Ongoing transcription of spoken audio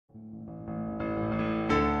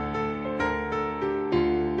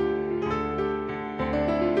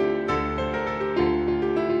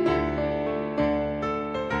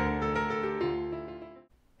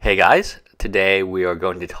Hey guys, today we are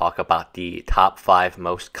going to talk about the top 5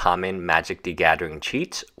 most common Magic the Gathering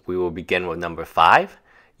cheats. We will begin with number 5,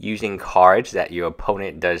 using cards that your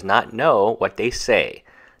opponent does not know what they say.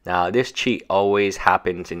 Now this cheat always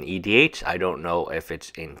happens in EDH. I don't know if it's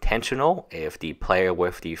intentional, if the player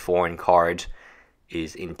with the foreign cards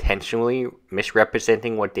is intentionally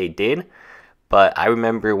misrepresenting what they did. But I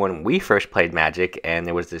remember when we first played Magic and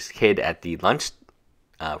there was this kid at the lunch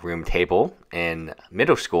room table in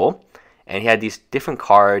middle school, and he had these different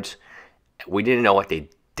cards. We didn't know what they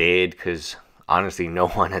did because honestly no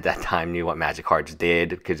one at that time knew what Magic cards did,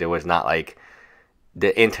 because it was not like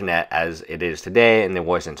the internet as it is today, and there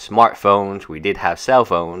wasn't smartphones. We did have cell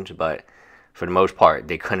phones, but for the most part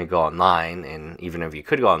they couldn't go online, and even if you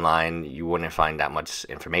could go online you wouldn't find that much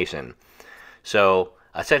information. So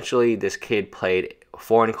essentially this kid played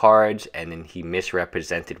foreign cards and then he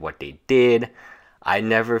misrepresented what they did. I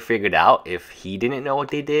never figured out if he didn't know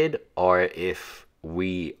what they did or if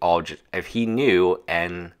if he knew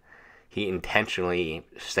and he intentionally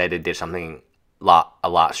said it did something a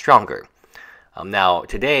lot stronger. Now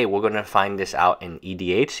today we're going to find this out in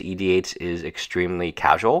EDH. EDH is extremely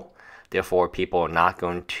casual, therefore people are not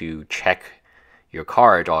going to check your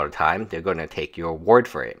cards all the time. They're going to take your word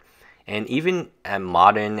for it. And even at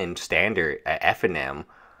modern and standard at F&M,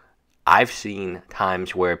 I've seen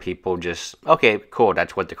times where people just, okay, cool,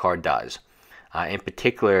 that's what the card does. In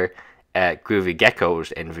particular, at Groovy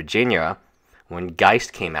Geckos in Virginia, when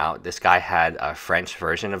Geist came out, this guy had a French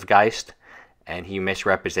version of Geist, and he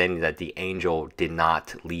misrepresented that the angel did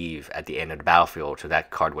not leave at the end of the battlefield, so that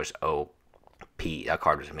card was OP. That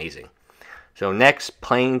card was amazing. So next,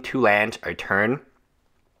 playing 2 lands a turn.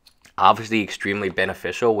 Obviously extremely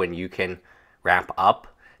beneficial when you can ramp up.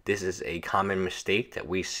 This is a common mistake that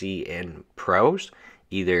we see in pros,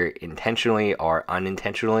 either intentionally or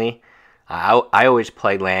unintentionally. I always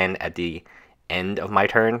play land at the end of my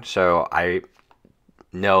turn, so I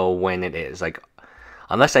know when it is. Like,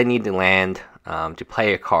 unless I need the land to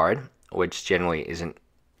play a card, which generally isn't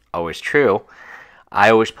always true, I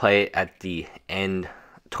always play at the end,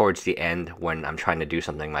 towards the end when I'm trying to do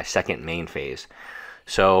something, my second main phase.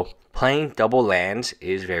 So playing double lands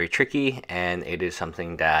is very tricky, and it is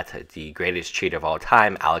something that the greatest cheat of all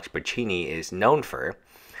time, Alex Bocchini, is known for.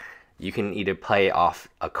 You can either play off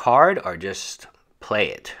a card or just play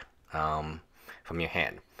it from your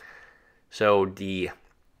hand. So the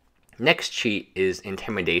next cheat is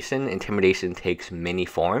Intimidation. Intimidation takes many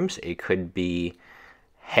forms. It could be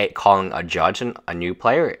calling a judge a new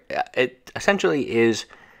player. It essentially is,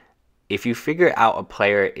 if you figure out a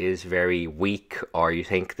player is very weak or you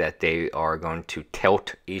think that they are going to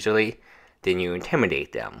tilt easily, then you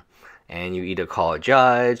intimidate them. And you either call a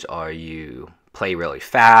judge or you play really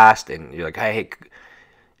fast and you're like, hey,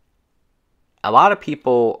 a lot of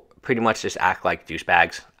people pretty much just act like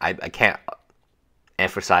douchebags. I can't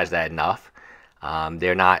emphasize that enough.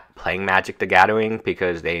 They're not playing Magic the Gathering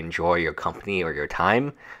because they enjoy your company or your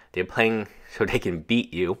time. They're playing so they can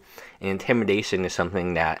beat you. And intimidation is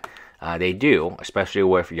something that they do, especially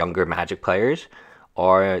with younger Magic players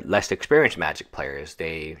or less experienced Magic players.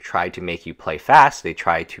 They try to make you play fast, they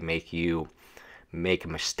try to make you make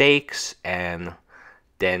mistakes, and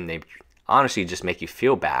then they honestly just make you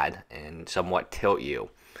feel bad and somewhat tilt you.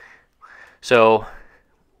 So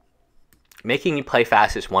making you play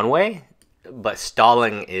fast is one way, but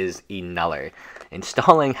stalling is another. And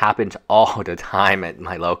stalling happens all the time at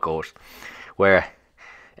my locals, where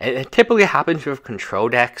it typically happens with control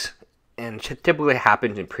decks, and typically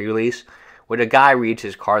happens in pre-release, where the guy reads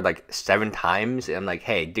his card like 7 times, and I'm like,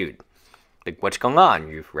 hey, dude, like, what's going on?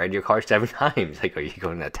 You've read your card 7 times. Like, are you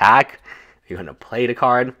going to attack? Are you going to play the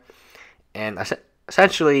card? And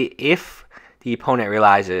essentially, if the opponent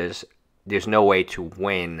realizes there's no way to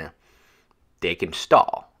win, they can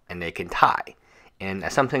stall, and they can tie. And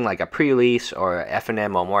at something like a pre-release or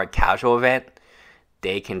F&M or more casual event,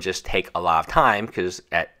 they can just take a lot of time, because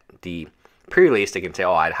at the pre-release they can say,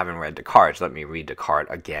 oh, I haven't read the cards, let me read the card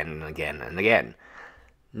again and again and again.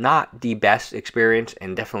 Not the best experience,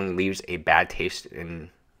 and definitely leaves a bad taste in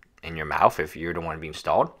your mouth if you're the one being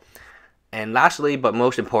stalled. And lastly, but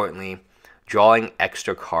most importantly, drawing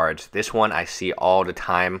extra cards. This one I see all the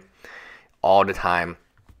time.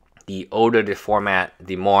 The older the format,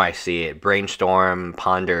 the more I see it. Brainstorm,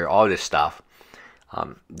 Ponder, all this stuff.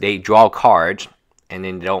 They draw cards and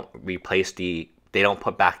then they don't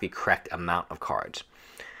put back the correct amount of cards.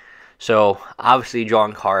 So obviously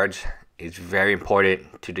drawing cards is very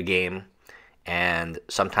important to the game, and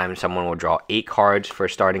sometimes someone will draw 8 cards for a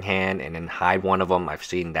starting hand and then hide one of them. I've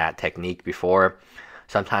seen that technique before.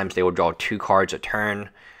 Sometimes they will draw 2 cards a turn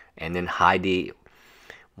and then hide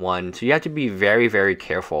one. So you have to be very, very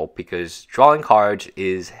careful because drawing cards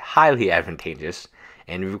is highly advantageous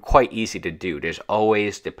and quite easy to do. There's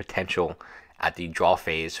always the potential at the draw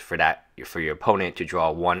phase for your opponent to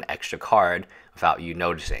draw one extra card without you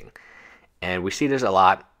noticing. And we see this a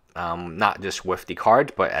lot, not just with the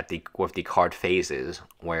cards, but with the card phases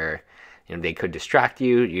where they could distract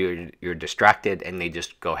you. You're distracted, and they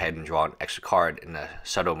just go ahead and draw an extra card in a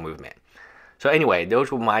subtle movement. So anyway,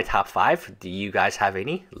 those were my top 5. Do you guys have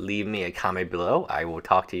any? Leave me a comment below. I will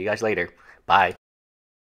talk to you guys later. Bye.